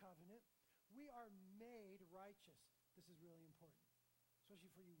new covenant, we are made righteous. This is really important,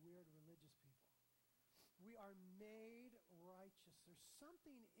 especially for you weird religious people. We are made righteous. There's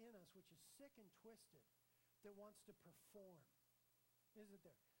something in us which is sick and twisted that wants to perform, isn't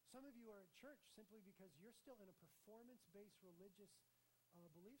there? Some of you are at church simply because you're still in a performance-based religious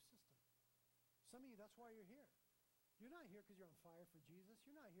belief system. Some of you, that's why you're here. You're not here because you're on fire for Jesus.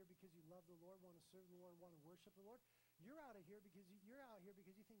 You're not here because you love the Lord, want to serve the Lord, want to worship the Lord. You're out here because you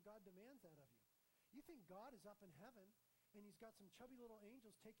think God demands that of you. You think God is up in heaven and he's got some chubby little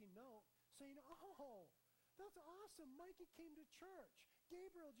angels taking note, saying, oh, that's awesome. Mikey came to church.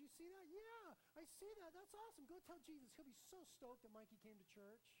 Gabriel, do you see that? Yeah, I see that. That's awesome. Go tell Jesus. He'll be so stoked that Mikey came to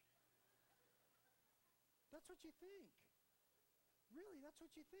church. That's what you think. Really, that's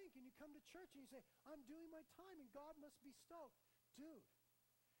what you think. And you come to church and you say, I'm doing my time and God must be stoked. Dude,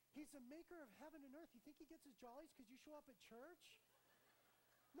 he's the maker of heaven and earth. You think he gets his jollies because you show up at church?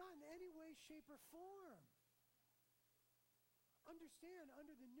 Not in any way, shape, or form. Understand,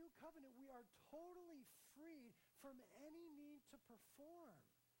 under the new covenant, we are totally freed from any need to perform.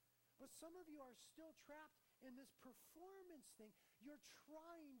 But some of you are still trapped in this performance thing. You're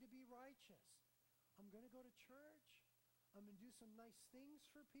trying to be righteous. I'm going to go to church. I'm going to do some nice things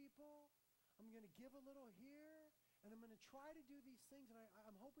for people. I'm going to give a little here. And I'm going to try to do these things. And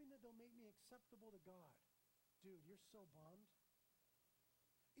I'm hoping that they'll make me acceptable to God. Dude, you're so bummed.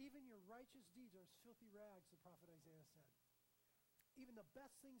 Even your righteous deeds are as filthy rags, the prophet Isaiah said. Even the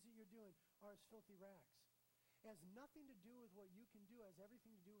best things that you're doing are as filthy rags. It has nothing to do with what you can do. It has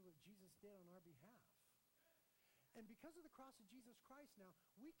everything to do with what Jesus did on our behalf. And because of the cross of Jesus Christ now,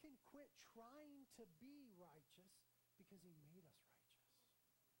 we can quit trying to be righteous because he made us righteous.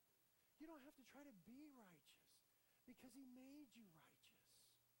 You don't have to try to be righteous because he made you righteous.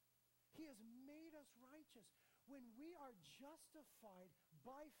 He has made us righteous. When we are justified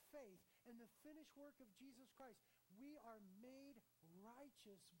by faith in the finished work of Jesus Christ, we are made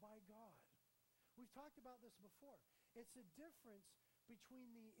righteous by God. We've talked about this before. It's the difference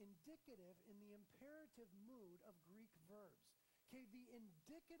between the indicative and the imperative mood of Greek verbs. Okay, the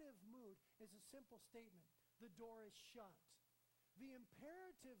indicative mood is a simple statement. The door is shut. The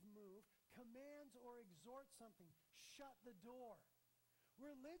imperative move commands or exhorts something. Shut the door.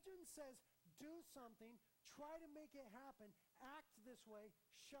 Religion says, do something, try to make it happen, act this way,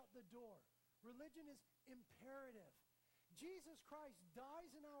 shut the door. Religion is imperative. Jesus Christ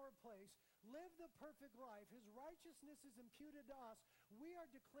dies in our place, lived the perfect life. His righteousness is imputed to us. We are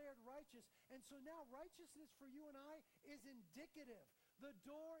declared righteous. And so now righteousness for you and I is indicative. The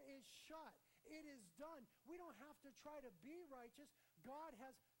door is shut. It is done. We don't have to try to be righteous. God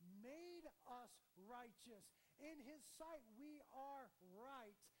has made us righteous. In his sight, we are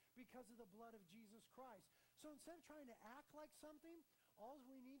right because of the blood of Jesus Christ. So instead of trying to act like something, all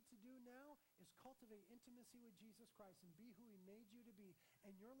we need to do now is cultivate intimacy with Jesus Christ and be who he made you to be,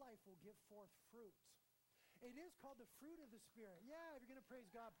 and your life will give forth fruit. It is called the fruit of the Spirit. Yeah, if you're going to praise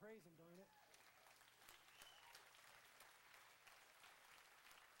God, praise him, darn it.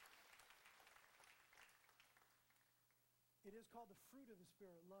 It is called the fruit of the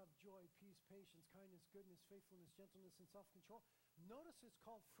Spirit: love, joy, peace, patience, kindness, goodness, faithfulness, gentleness, and self-control. Notice it's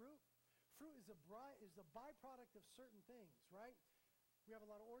called fruit. Fruit is the byproduct of certain things, right? We have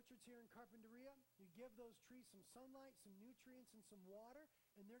a lot of orchards here in Carpinteria. You give those trees some sunlight, some nutrients, and some water,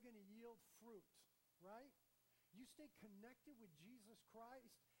 and they're going to yield fruit, right? You stay connected with Jesus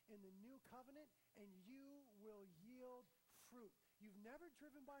Christ in the new covenant, and you will yield fruit. You've never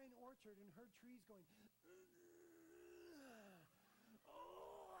driven by an orchard and heard trees going,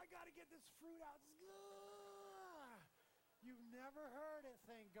 oh, I got to get this fruit out. You've never heard it,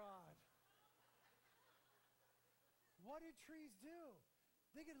 thank God. What do trees do?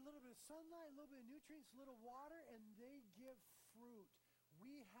 They get a little bit of sunlight, a little bit of nutrients, a little water, and they give fruit.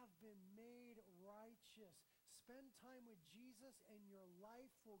 We have been made righteous. Spend time with Jesus, and your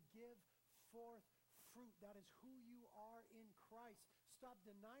life will give forth fruit. That is who you are in Christ. Stop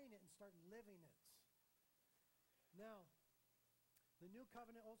denying it and start living it. Now, the new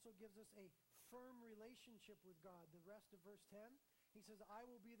covenant also gives us a firm relationship with God. The rest of verse 10, he says, I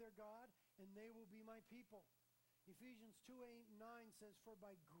will be their God, and they will be my people. Ephesians 2:8-9 says, for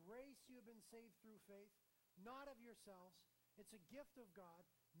by grace you have been saved through faith, not of yourselves. It's a gift of God,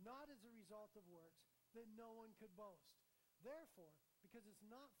 not as a result of works, that no one could boast. Therefore, because it's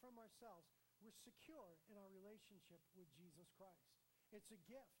not from ourselves, we're secure in our relationship with Jesus Christ. It's a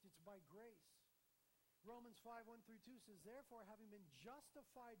gift. It's by grace. Romans 5:1-2 says, therefore, having been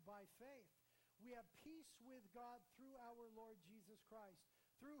justified by faith, we have peace with God through our Lord Jesus Christ,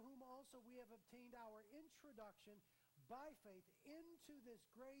 through whom also we have obtained our introduction by faith into this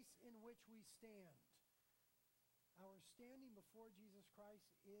grace in which we stand. Our standing before Jesus Christ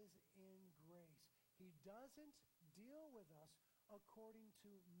is in grace. He doesn't deal with us according to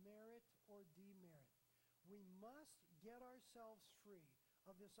merit or demerit. We must get ourselves free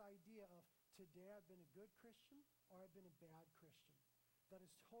of this idea of, today I've been a good Christian or I've been a bad Christian. That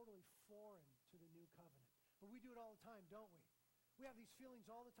is totally foreign to the new covenant. But we do it all the time, don't we? We have these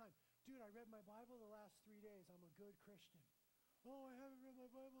feelings all the time. Dude, I read my Bible the last 3 days. I'm a good Christian. Oh, I haven't read my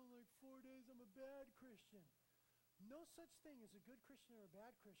Bible in like 4 days. I'm a bad Christian. No such thing as a good Christian or a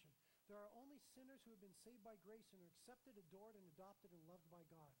bad Christian. There are only sinners who have been saved by grace and are accepted, adored, and adopted and loved by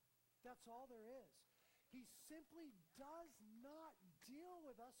God. That's all there is. He simply does not deal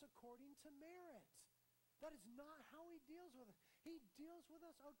with us according to merit. That is not how he deals with us. He deals with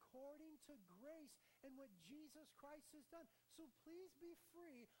us according to grace and what Jesus Christ has done. So please be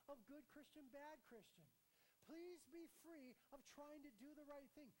free of good Christian, bad Christian. Please be free of trying to do the right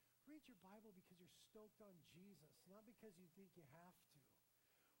thing. Read your Bible because you're stoked on Jesus, not because you think you have to.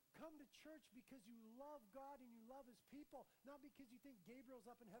 Come to church because you love God and you love his people, not because you think Gabriel's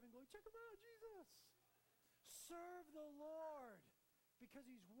up in heaven going, check him out, Jesus. Serve the Lord because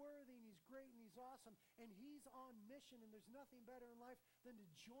he's worthy and he's great and he's awesome and he's on mission, and there's nothing better in life than to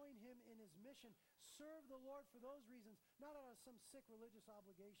join him in his mission. Serve the Lord for those reasons, not out of some sick religious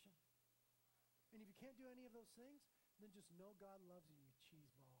obligation. And if you can't do any of those things, then just know God loves you, you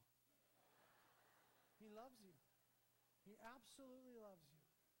cheeseball. He loves you. He absolutely loves you.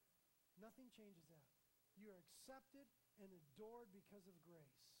 Nothing changes that. You are accepted and adored because of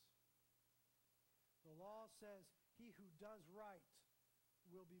grace. The law says, he who does right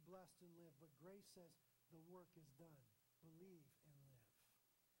will be blessed and live. But grace says, the work is done. Believe and live.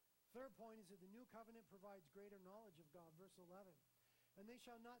 Third point is that the new covenant provides greater knowledge of God. Verse 11. And they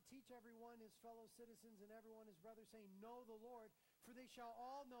shall not teach everyone his fellow citizens and everyone his brother, saying, know the Lord, for they shall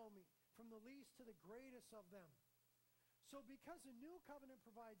all know me, from the least to the greatest of them. So because the new covenant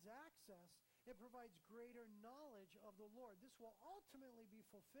provides access, it provides greater knowledge of the Lord. This will ultimately be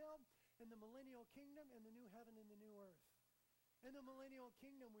fulfilled in the millennial kingdom and the new heaven and the new earth. In the millennial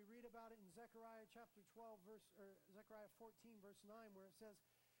kingdom, we read about it in Zechariah chapter 12, Zechariah 14, verse 9, where it says,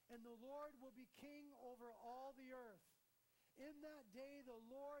 "And the Lord will be king over all the earth. In that day, the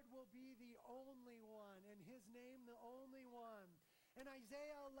Lord will be the only one, and his name the only one." And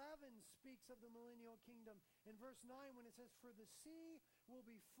Isaiah 11 speaks of the millennial kingdom in verse 9 when it says, "For the sea will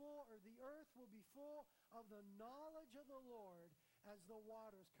be full, or the earth will be full of the knowledge of the Lord as the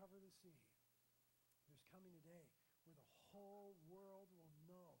waters cover the sea." There's coming a day where the whole world will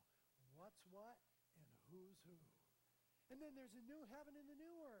know what's what and who's who. And then there's a new heaven and a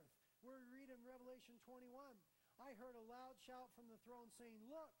new earth, where we read in Revelation 21, "I heard a loud shout from the throne saying,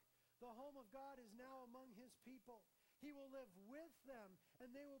 'Look, the home of God is now among his people. He will live with them,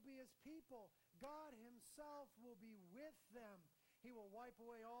 and they will be his people. God himself will be with them. He will wipe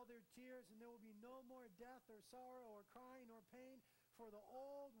away all their tears, and there will be no more death or sorrow or crying or pain, for the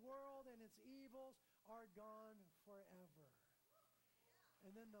old world and its evils are gone forever.'"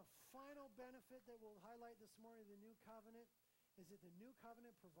 And then the final benefit that we'll highlight this morning of the new covenant is that the new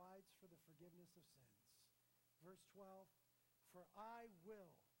covenant provides for the forgiveness of sins. Verse 12, "For I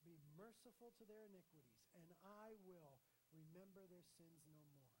will be merciful to their iniquities, and I will remember their sins no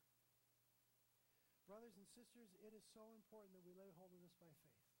more." Brothers and sisters, it is so important that we lay hold of this by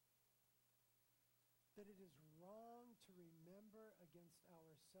faith. That it is wrong to remember against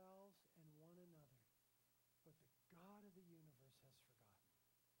ourselves and one another what the God of the universe has forgotten.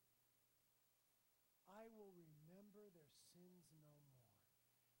 "I will remember their sins no more."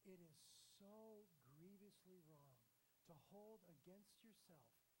 It is so grievously wrong to hold against yourself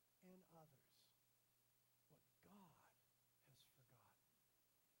and others what God has forgotten.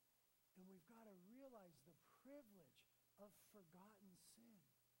 And we've got to realize the privilege of forgotten sin.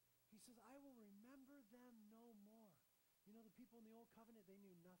 He says, "I will remember them no more." You know, the people in the Old Covenant, they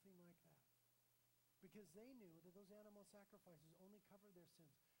knew nothing like that. Because they knew that those animal sacrifices only covered their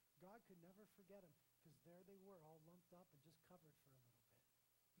sins. God could never forget them, because there they were, all lumped up and just covered for a little bit.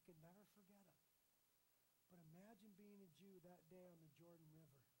 He could never forget them. But imagine being a Jew that day on the Jordan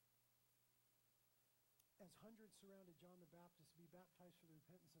River, as hundreds surrounded John the Baptist to be baptized for the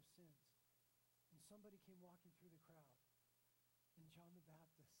repentance of sins. And somebody came walking through the crowd. And John the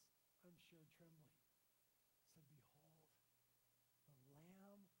Baptist, I'm sure trembling, said, "Behold, the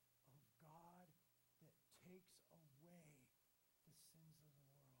Lamb of God that takes away the sins of the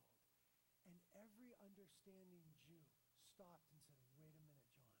world." And every understanding Jew stopped and said, "Wait a minute,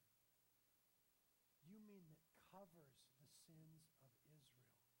 John. You mean that covers the sins of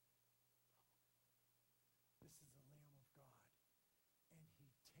Israel?" This is the Lamb of God, and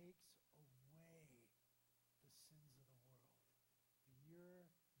he takes away the sins of the world. Your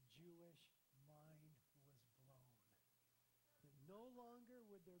Jewish mind was blown. That no longer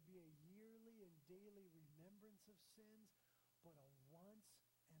would there be a yearly and daily remembrance of sins, but a once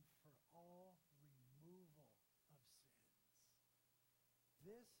and for all removal of sins.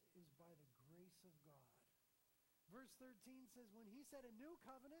 This is by the grace of God. Verse 13 says, "When he said a new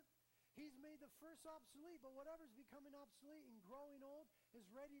covenant, he's made the first obsolete, but whatever's becoming obsolete and growing old is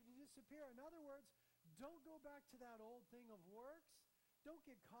ready to disappear." In other words, don't go back to that old thing of works. Don't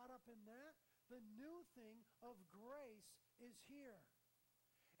get caught up in that. The new thing of grace is here.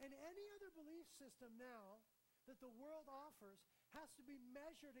 And any other belief system now that the world offers has to be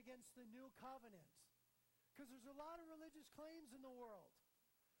measured against the new covenant. Because there's a lot of religious claims in the world.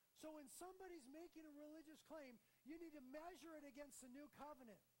 So when somebody's making a religious claim, you need to measure it against the new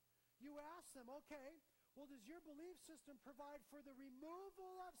covenant. You ask them, okay, well, does your belief system provide for the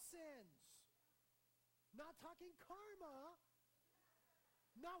removal of sins? Not talking karma,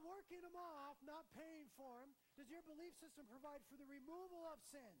 not working them off, not paying for them. Does your belief system provide for the removal of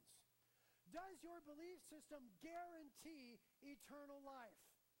sins? Does your belief system guarantee eternal life?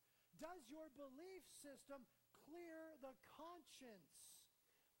 Does your belief system clear the conscience?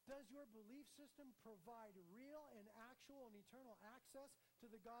 Does your belief system provide real and actual and eternal access to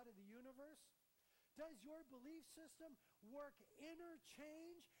the God of the universe? Does your belief system work inner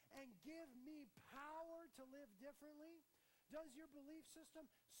change and give me power to live differently? Does your belief system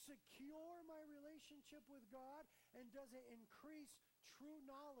secure my relationship with God? And does it increase true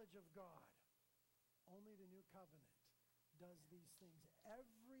knowledge of God? Only the new covenant does these things.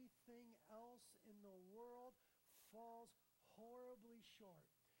 Everything else in the world falls horribly short.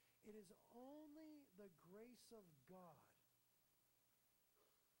 It is only the grace of God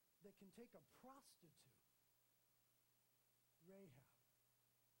that can take a prostitute, Rahab,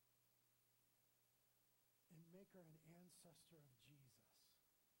 and make her an ancestor of Jesus.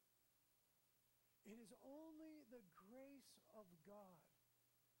 It is only the grace of God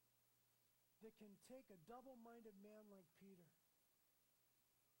that can take a double-minded man like Peter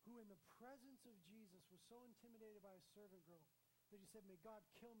the presence of Jesus was so intimidated by a servant girl that he said, may God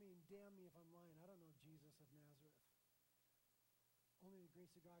kill me and damn me if I'm lying. I don't know Jesus of Nazareth. Only the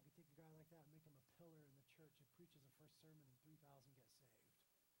grace of God could take a guy like that and make him a pillar in the church that preaches the first sermon and 3,000 get saved.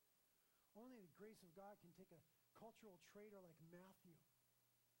 Only the grace of God can take a cultural traitor like Matthew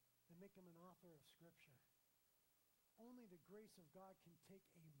and make him an author of Scripture. Only the grace of God can take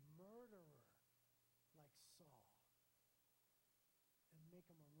a murderer like Saul and make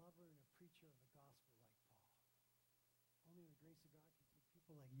him a lover and a preacher of the gospel like Paul. Only the grace of God can take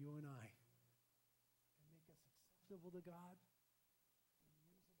people like you and I and make us acceptable to God